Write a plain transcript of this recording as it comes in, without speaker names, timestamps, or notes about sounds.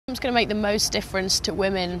going to make the most difference to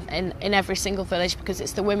women in every single village, because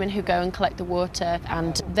it's the women who go and collect the water,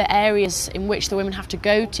 and the areas in which the women have to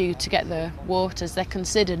go to get the waters, they're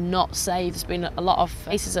considered not safe. There's been a lot of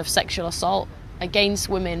cases of sexual assault against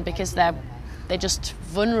women because they're just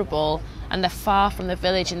vulnerable and they're far from the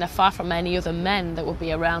village and they're far from any other men that will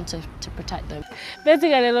be around to protect them.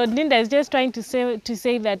 Basically, Lord Linda is just trying to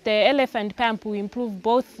say that the elephant pump will improve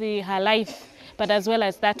both her life but as well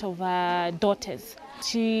as that of her daughters.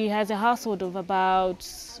 She has a household of about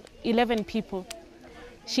 11 people.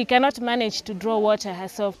 She cannot manage to draw water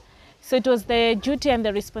herself. So it was the duty and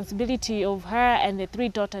the responsibility of her and the 3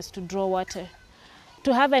 daughters to draw water.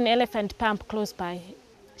 To have an elephant pump close by,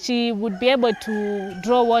 she would be able to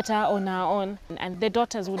draw water on her own, and the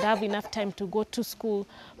daughters would have enough time to go to school,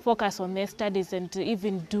 focus on their studies, and to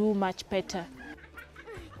even do much better.